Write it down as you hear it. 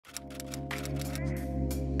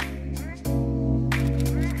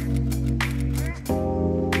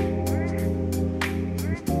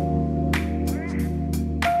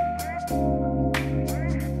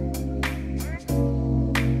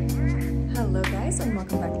guys, and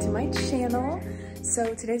welcome back to my channel.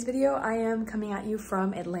 So today's video, I am coming at you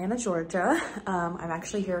from Atlanta, Georgia. I'm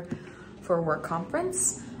actually here for a work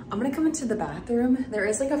conference. I'm gonna come into the bathroom. There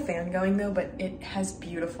is like a fan going though, but it has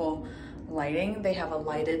beautiful lighting. They have a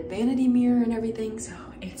lighted vanity mirror and everything, so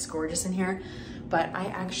it's gorgeous in here. But I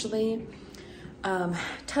actually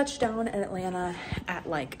touched down in Atlanta at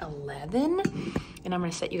like 11, and I'm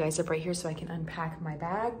gonna set you guys up right here so I can unpack my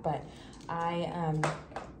bag. But I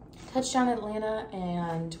touched down in Atlanta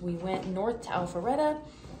and we went north to Alpharetta,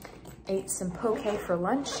 ate some poke for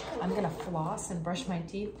lunch. I'm gonna floss and brush my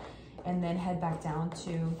teeth and then head back down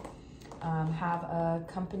to have a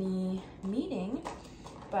company meeting.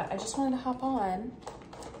 But I just wanted to hop on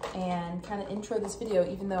and kind of intro this video,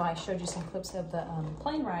 even though I showed you some clips of the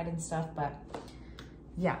plane ride and stuff. But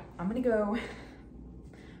yeah, I'm gonna go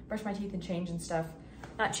brush my teeth and change and stuff.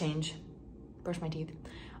 Not change, brush my teeth.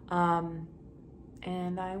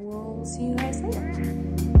 And I will see you guys later.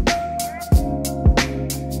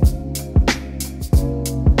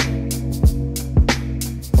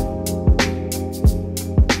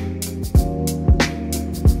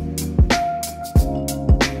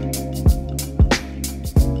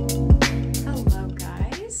 Hello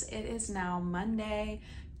guys, it is now Monday,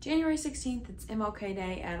 January 16th, it's MLK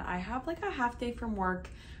Day, and I have like a half day from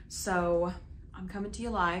work, so I'm coming to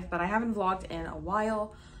you live, but I haven't vlogged in a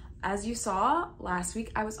while. As you saw last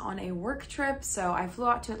week, I was on a work trip, so I flew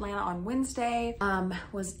out to Atlanta on Wednesday,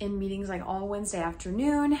 was in meetings like all Wednesday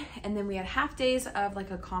afternoon, and then we had half days of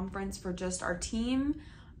like a conference for just our team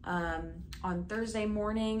on Thursday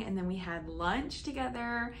morning, and then we had lunch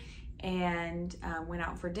together and went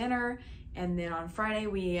out for dinner. And then on Friday,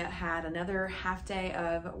 we had another half day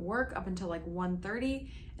of work up until like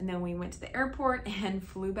 1:30. And then we went to the airport and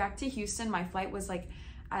flew back to Houston. My flight was like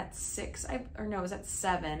at 6, it was at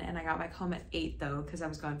 7. And I got back home at 8 though, because I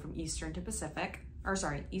was going from Eastern to Pacific, or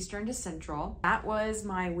sorry, Eastern to Central. That was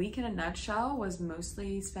my week in a nutshell, was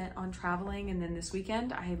mostly spent on traveling. And then this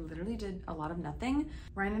weekend, I literally did a lot of nothing.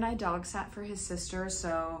 Ryan and I dog sat for his sister,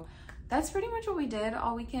 so that's pretty much what we did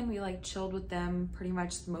all weekend. We like chilled with them pretty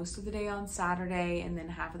much most of the day on Saturday and then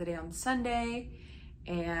half of the day on Sunday,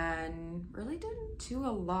 and really didn't do a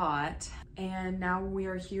lot. And now we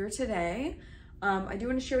are here today. I do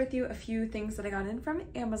want to share with you a few things that I got in from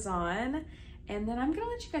Amazon, and then I'm gonna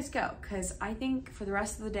let you guys go because I think for the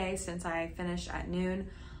rest of the day, since I finish at noon,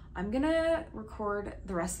 I'm gonna record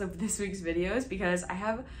the rest of this week's videos because I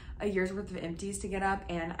have a year's worth of empties to get up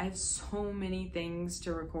and I have so many things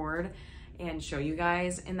to record and show you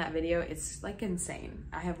guys in that video. It's like insane.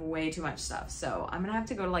 I have way too much stuff. So I'm gonna have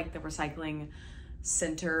to go to like the recycling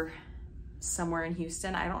center somewhere in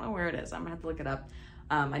Houston. I don't know where it is. I'm gonna have to look it up.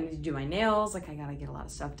 I need to do my nails. Like I gotta get a lot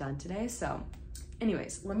of stuff done today. So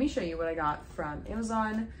anyways, let me show you what I got from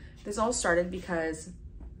Amazon. This all started because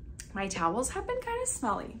my towels have been kind of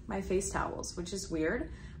smelly, my face towels, which is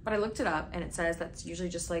weird, but I looked it up and it says that's usually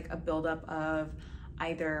just like a buildup of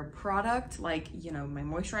either product, like, you know, my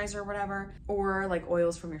moisturizer or whatever, or like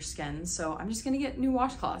oils from your skin. So I'm just gonna get new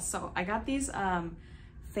washcloths. So I got these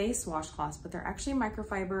face washcloths, but they're actually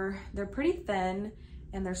microfiber. They're pretty thin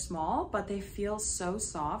and they're small, but they feel so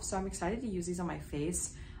soft. So I'm excited to use these on my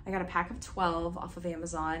face. I got a pack of 12 off of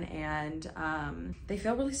Amazon, and they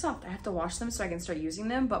feel really soft. I have to wash them so I can start using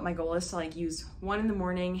them, but my goal is to like use one in the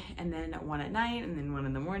morning and then one at night and then one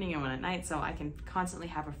in the morning and one at night, so I can constantly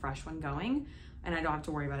have a fresh one going and I don't have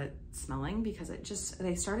to worry about it smelling, because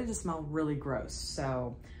they started to smell really gross.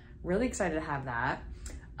 So really excited to have that.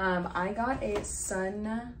 I got a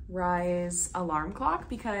sunrise alarm clock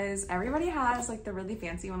because everybody has like the really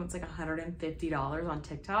fancy one that's like $150 on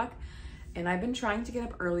TikTok. And I've been trying to get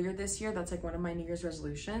up earlier this year. That's like one of my New Year's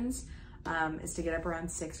resolutions, is to get up around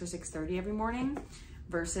 6 or 6:30 every morning,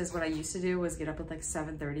 versus what I used to do was get up at like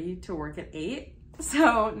 7:30 to work at 8.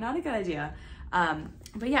 So not a good idea.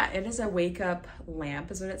 But yeah, it is a wake up lamp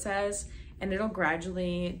is what it says. And it'll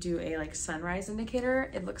gradually do a like sunrise indicator.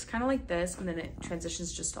 It looks kind of like this, and then it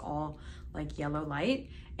transitions just to all like yellow light,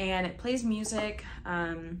 and it plays music.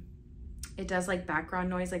 It does like background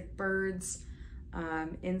noise, like birds,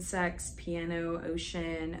 insects, piano,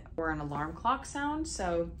 ocean, or an alarm clock sound.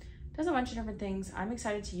 So it does a bunch of different things. I'm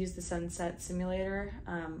excited to use the sunset simulator,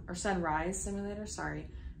 or sunrise simulator, sorry,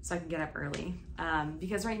 so I can get up early.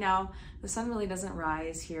 Because right now the sun really doesn't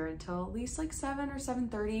rise here until at least like 7 or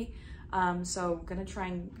 7:30. So I'm gonna try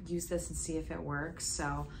and use this and see if it works.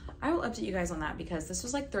 So I will update you guys on that, because this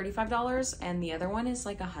was like $35 and the other one is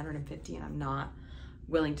like $150, and I'm not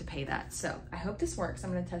willing to pay that. So I hope this works.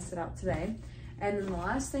 I'm gonna test it out today. And then the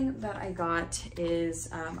last thing that I got is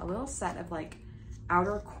a little set of like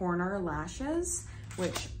outer corner lashes,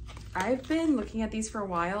 which I've been looking at these for a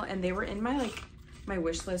while and they were in my my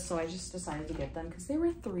wish list, so I just decided to get them because they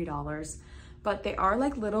were $3. But they are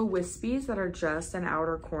like little wispies that are just an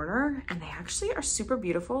outer corner, and they actually are super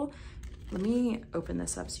beautiful. Let me open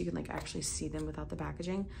this up so you can like actually see them without the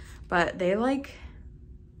packaging. But they like,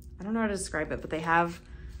 I don't know how to describe it, but they have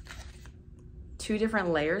 2 different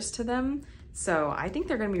layers to them. So I think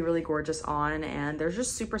they're gonna be really gorgeous on, and they're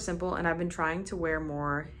just super simple. And I've been trying to wear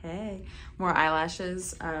more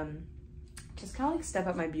eyelashes. Just kind of like step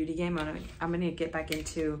up my beauty game. I'm gonna get back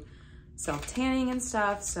into self-tanning and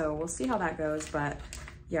stuff, so we'll see how that goes. But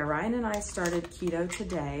yeah, Ryan and I started keto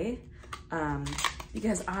today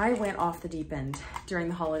because I went off the deep end during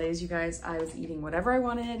the holidays, you guys. I was eating whatever I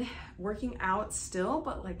wanted, working out still,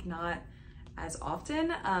 but like not as often,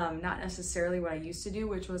 not necessarily what I used to do,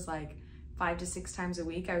 which was like 5 to 6 times a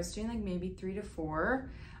week. I was doing like maybe 3 to 4,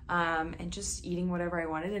 and just eating whatever I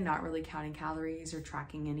wanted and not really counting calories or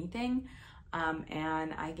tracking anything.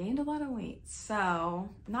 And I gained a lot of weight. So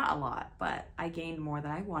not a lot, but I gained more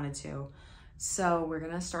than I wanted to. So we're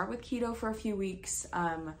gonna start with keto for a few weeks.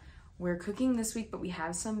 We're cooking this week, but we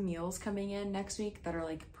have some meals coming in next week that are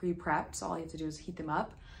like pre-prepped. So all you have to do is heat them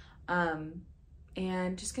up.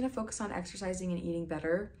 And just gonna focus on exercising and eating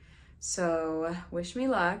better. So wish me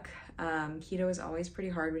luck. Keto is always pretty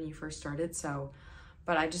hard when you first start it.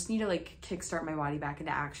 But I just need to like kickstart my body back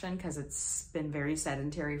into action because it's been very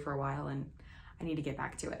sedentary for a while and I need to get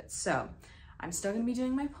back to it. So I'm still gonna be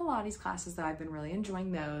doing my Pilates classes that I've been really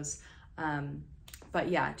enjoying those. But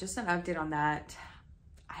yeah, just an update on that.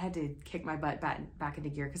 I had to kick my butt back into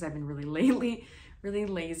gear because I've been really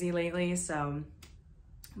lazy lately. So,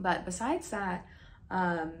 but besides that,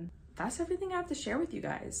 that's everything I have to share with you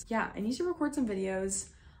guys. Yeah, I need to record some videos.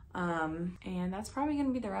 And that's probably gonna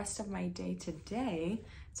be the rest of my day today.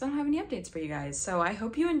 So I don't have any updates for you guys. So I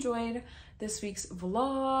hope you enjoyed this week's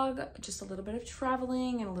vlog, just a little bit of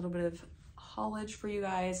traveling and a little bit of haulage for you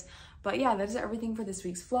guys. But yeah, that is everything for this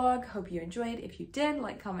week's vlog. Hope you enjoyed. If you did,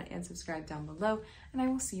 like, comment, and subscribe down below, and I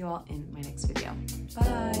will see you all in my next video.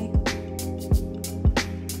 Bye.